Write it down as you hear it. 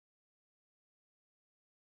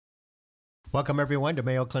Welcome, everyone, to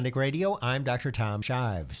Mayo Clinic Radio. I'm Dr. Tom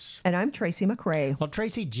Shives. And I'm Tracy McRae. Well,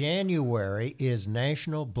 Tracy, January is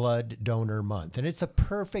National Blood Donor Month, and it's the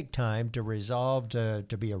perfect time to resolve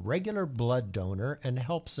to be a regular blood donor and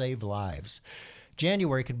help save lives.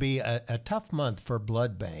 January could be a tough month for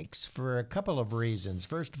blood banks for a couple of reasons.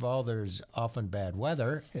 First of all, there's often bad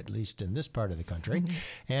weather, at least in this part of the country.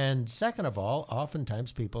 And second of all,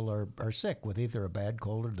 oftentimes people are sick with either a bad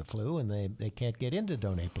cold or the flu, and they can't get in to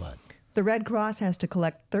donate blood. The Red Cross has to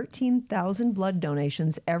collect 13,000 blood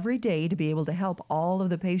donations every day to be able to help all of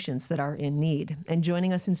the patients that are in need. And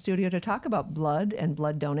joining us in studio to talk about blood and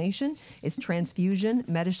blood donation is transfusion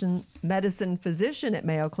medicine physician at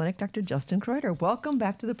Mayo Clinic, Dr. Justin Kreuter. Welcome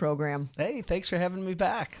back to the program. Hey, thanks for having me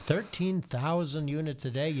back. 13,000 units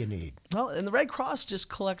a day you need. Well, and the Red Cross just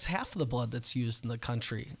collects half of the blood that's used in the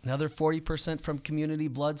country. Another 40% from community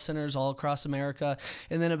blood centers all across America.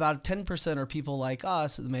 And then about 10% are people like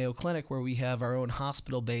us at the Mayo Clinic, where we have our own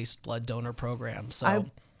hospital-based blood donor program. So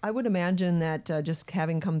I would imagine that just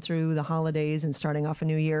having come through the holidays and starting off a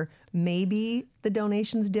new year, maybe the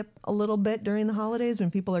donations dip a little bit during the holidays when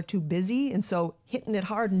people are too busy. And so hitting it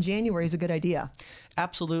hard in January is a good idea.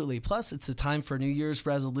 Absolutely. Plus, it's a time for New Year's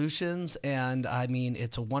resolutions. And I mean,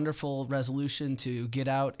 it's a wonderful resolution to get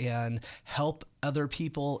out and help other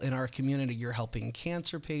people in our community. You're helping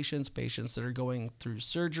cancer patients, patients that are going through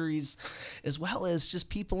surgeries, as well as just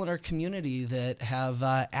people in our community that have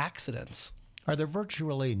accidents. Are there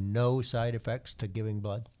virtually no side effects to giving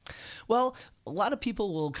blood? Well, a lot of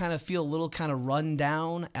people will kind of feel a little kind of run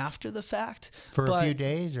down after the fact. For a few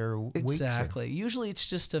days or weeks? Exactly. Usually it's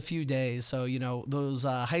just a few days. So, you know, those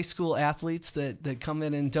high school athletes that come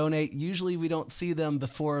in and donate, usually we don't see them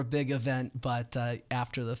before a big event, but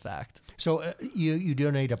after the fact. So you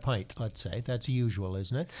donate a pint, let's say. That's usual,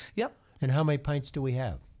 isn't it? Yep. And how many pints do we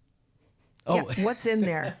have? Oh, yeah, what's in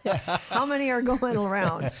there? How many are going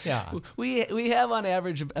around? Yeah, we have on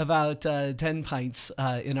average about 10 pints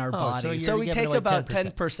in our body, so we take like about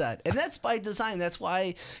 10%, and that's by design. That's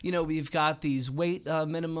why we've got these weight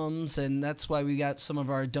minimums, and that's why we got some of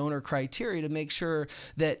our donor criteria to make sure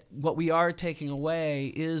that what we are taking away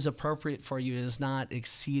is appropriate for you, is not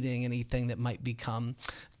exceeding anything that might become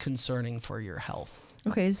concerning for your health.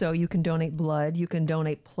 Okay, so you can donate blood, you can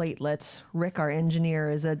donate platelets. Rick, our engineer,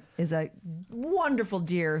 is a wonderful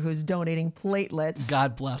dear who's donating platelets.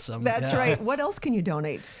 God bless him. That's right. What else can you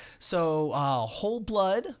donate? So whole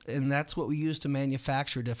blood, and that's what we use to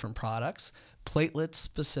manufacture different products. Platelets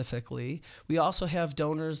specifically. We also have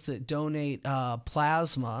donors that donate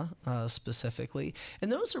plasma specifically,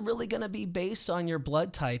 and those are really going to be based on your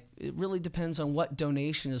blood type. It really depends on what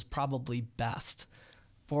donation is probably best.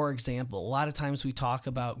 For example, a lot of times we talk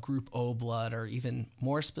about group O blood, or even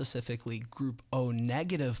more specifically, group O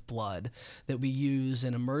negative blood that we use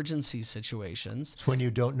in emergency situations. It's when you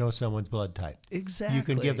don't know someone's blood type. Exactly. You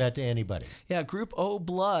can give that to anybody. Yeah, group O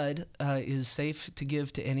blood is safe to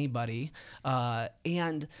give to anybody.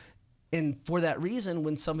 And for that reason,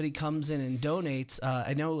 when somebody comes in and donates,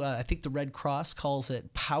 I think the Red Cross calls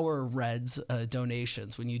it Power Reds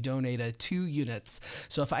donations, when you donate 2 units.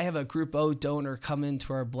 So if I have a Group O donor come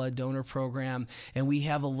into our blood donor program, and we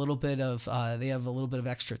have a little bit of, they have a little bit of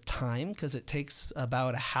extra time, because it takes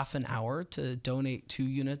about a half an hour to donate 2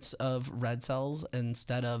 units of red cells,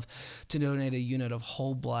 instead of to donate a unit of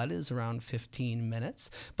whole blood is around 15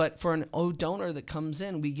 minutes. But for an O donor that comes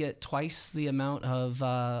in, we get twice the amount of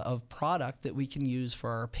product that we can use for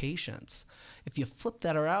our patients. If you flip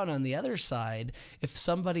that around on the other side, if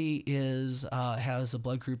somebody has a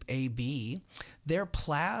blood group AB, their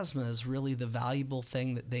plasma is really the valuable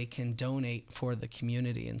thing that they can donate for the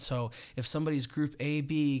community. And so if somebody's group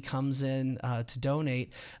AB comes in to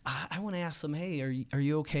donate, I want to ask them, hey, are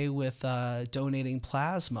you okay with donating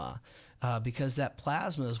plasma? Because that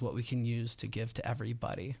plasma is what we can use to give to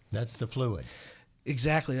everybody. That's the fluid.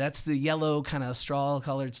 Exactly. That's the yellow kind of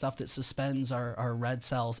straw-colored stuff that suspends our red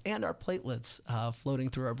cells and our platelets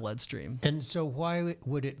floating through our bloodstream. And so why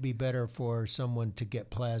would it be better for someone to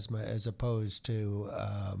get plasma as opposed to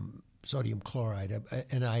sodium chloride,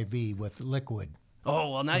 an IV with liquid?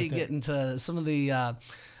 Oh, well, now you get into some of the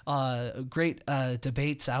great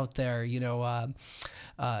debates out there.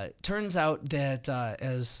 Turns out that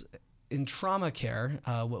as in trauma care,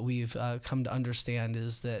 what we've come to understand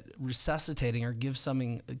is that resuscitating or give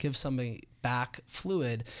somebody back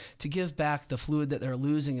fluid, to give back the fluid that they're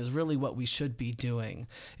losing, is really what we should be doing.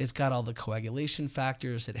 It's got all the coagulation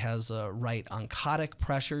factors. It has a right oncotic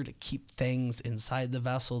pressure to keep things inside the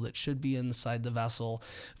vessel that should be inside the vessel,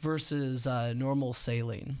 versus normal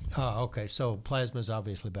saline. Oh, okay. So plasma is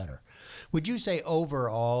obviously better. Would you say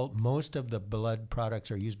overall most of the blood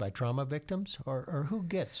products are used by trauma victims, or who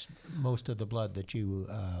gets most of the blood that you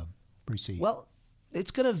receive? Well,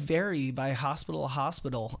 it's going to vary by hospital to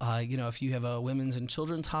hospital. If you have a women's and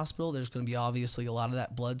children's hospital, there's going to be obviously a lot of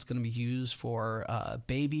that blood's going to be used for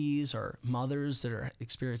babies or mothers that are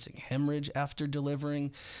experiencing hemorrhage after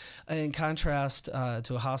delivering. In contrast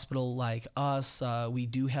to a hospital like us, we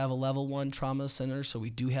do have a level 1 trauma center, so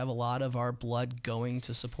we do have a lot of our blood going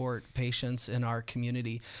to support patients in our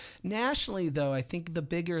community. Nationally, though, I think the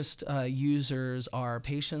biggest users are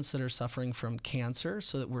patients that are suffering from cancer,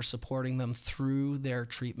 so that we're supporting them through their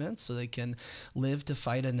treatments so they can live to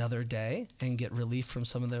fight another day and get relief from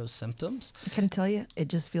some of those symptoms. I can tell you, it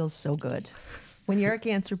just feels so good. When you're a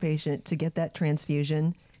cancer patient, to get that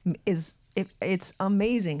transfusion it's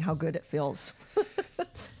amazing how good it feels.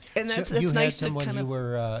 And that's so you nice had some to when kind you of.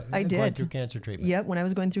 were I going did. through cancer treatment. Yep, when I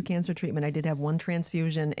was going through cancer treatment, I did have one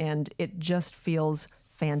transfusion, and it just feels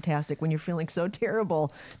fantastic. When you're feeling so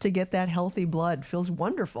terrible, to get that healthy blood feels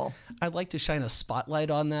wonderful. I'd like to shine a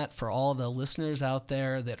spotlight on that for all the listeners out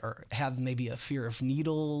there that have maybe a fear of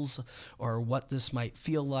needles or what this might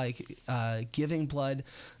feel like giving blood.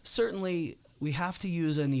 Certainly, we have to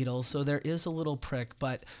use a needle, so there is a little prick,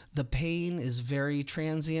 but the pain is very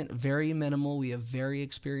transient, very minimal. We have very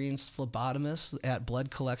experienced phlebotomists at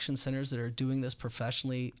blood collection centers that are doing this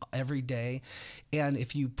professionally every day. And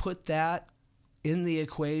if you put that in the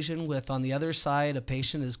equation with, on the other side, a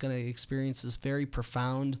patient is going to experience this very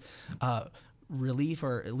profound relief,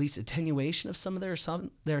 or at least attenuation of some of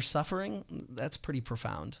their suffering, that's pretty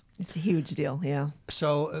profound. It's a huge deal, yeah.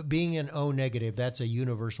 So being an O negative, that's a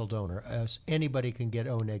universal donor. Anybody can get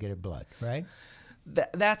O negative blood, right?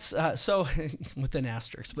 That's so with an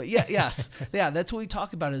asterisk, but yes, that's what we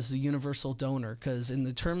talk about as a universal donor, because in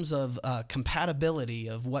the terms of compatibility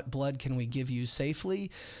of what blood can we give you safely,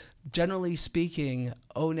 generally speaking,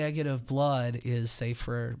 O negative blood is safe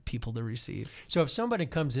for people to receive. So if somebody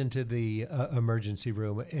comes into the emergency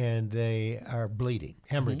room and they are bleeding,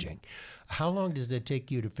 hemorrhaging, how long does it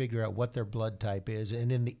take you to figure out what their blood type is?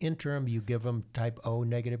 And in the interim, you give them type O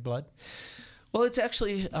negative blood? Well, it's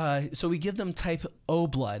actually, so we give them type O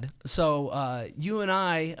blood. So you and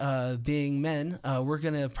I, being men, we're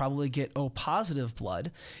going to probably get O positive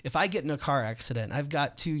blood. If I get in a car accident, I've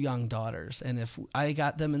got 2 young daughters, and if I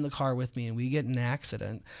got them in the car with me and we get in an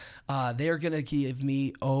accident, they're going to give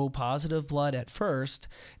me O positive blood at first,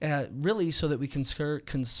 really so that we can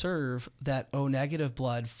conserve that O negative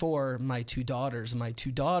blood for my 2 daughters. And my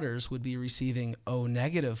 2 daughters would be receiving O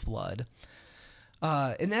negative blood.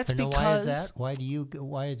 And that's because why is that?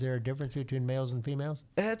 Why is there a difference between males and females?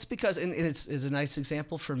 That's because, and it's a nice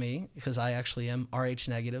example for me, because I actually am Rh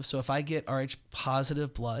negative. So if I get Rh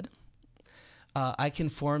positive blood, I can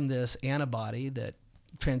form this antibody that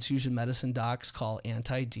transfusion medicine docs call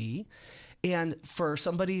anti-D. And for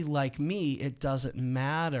somebody like me, it doesn't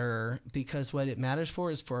matter, because what it matters for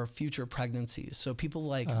is for future pregnancies. So people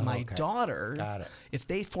like my daughter, if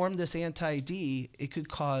they form this anti-D, it could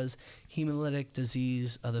cause hemolytic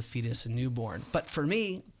disease of the fetus and newborn. But for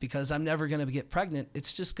me, because I'm never going to get pregnant,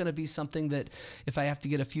 it's just going to be something that if I have to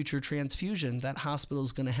get a future transfusion, that hospital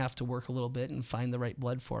is going to have to work a little bit and find the right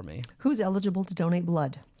blood for me. Who's eligible to donate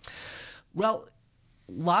blood? Well,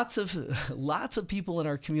 lots of people in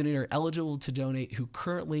our community are eligible to donate who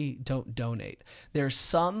currently don't donate. There's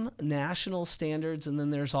some national standards, and then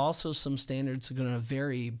there's also some standards that are going to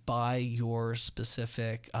vary by your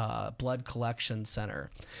specific blood collection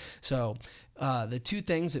center. So the 2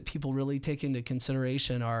 things that people really take into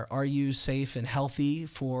consideration are you safe and healthy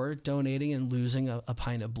for donating and losing a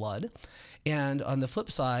pint of blood? And on the flip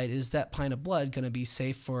side, is that pint of blood going to be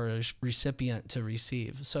safe for a recipient to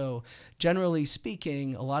receive? So generally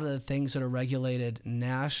speaking, a lot of the things that are regulated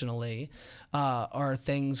nationally are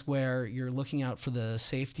things where you're looking out for the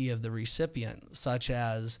safety of the recipient, such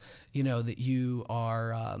as, that you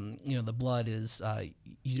are, the blood is,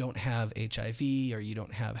 you don't have HIV or you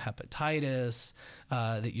don't have hepatitis,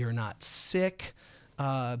 that you're not sick.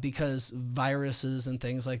 Because viruses and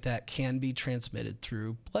things like that can be transmitted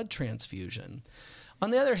through blood transfusion. On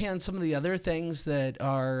the other hand, some of the other things that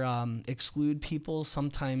are exclude people,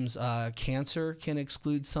 sometimes cancer can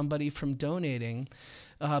exclude somebody from donating,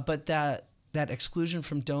 but that exclusion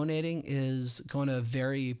from donating is going to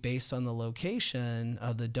vary based on the location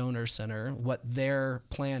of the donor center, what their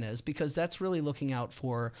plan is, because that's really looking out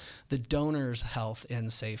for the donor's health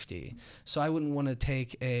and safety. So I wouldn't want to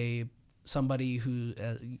take somebody who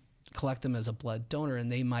collect them as a blood donor,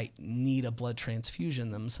 and they might need a blood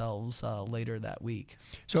transfusion themselves later that week.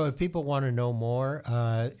 So if people want to know more,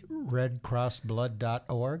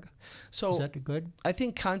 redcrossblood.org, So is that good? I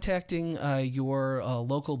think contacting your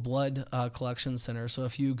local blood collection center. So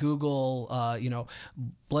if you Google,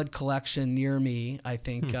 blood collection near me, I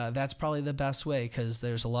think that's probably the best way, because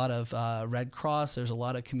there's a lot of Red Cross, there's a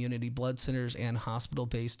lot of community blood centers and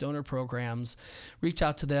hospital-based donor programs. Reach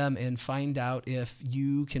out to them and find out if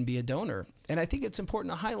you can be a donor. And I think it's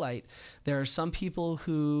important to highlight there are some people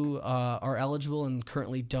who are eligible and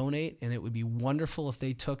currently donate, and it would be wonderful if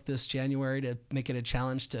they took this January to make it a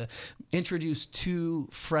challenge to introduce 2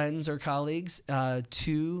 friends or colleagues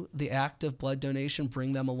to the act of blood donation,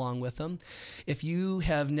 bring them along with them. If you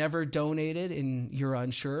have never donated and you're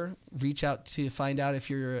unsure, reach out to find out if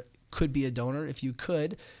you could be a donor. If you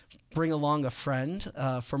could, bring along a friend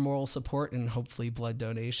for moral support and hopefully blood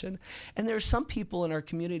donation. And there are some people in our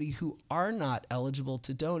community who are not eligible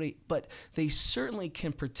to donate, but they certainly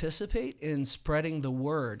can participate in spreading the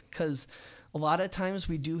word, because a lot of times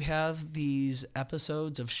we do have these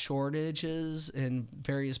episodes of shortages in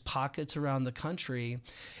various pockets around the country,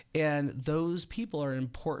 and those people are an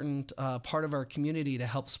important part of our community to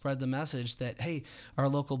help spread the message that, hey, our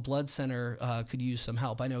local blood center could use some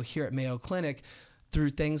help. I know here at Mayo Clinic, through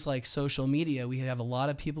things like social media, we have a lot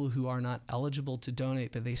of people who are not eligible to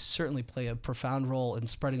donate, but they certainly play a profound role in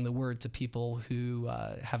spreading the word to people who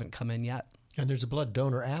haven't come in yet. And there's a blood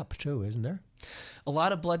donor app too, isn't there? A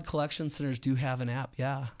lot of blood collection centers do have an app,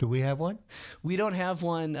 yeah. Do we have one? We don't have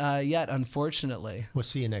one yet, unfortunately. We'll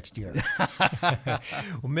see you next year. Well,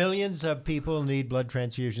 millions of people need blood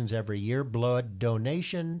transfusions every year. Blood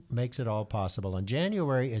donation makes it all possible. And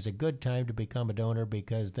January is a good time to become a donor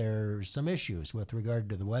because there's some issues with regard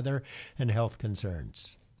to the weather and health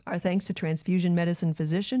concerns. Our thanks to transfusion medicine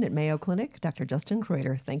physician at Mayo Clinic, Dr. Justin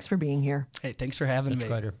Kreuter. Thanks for being here. Hey, thanks for having me.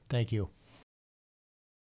 Kreuter, thank you.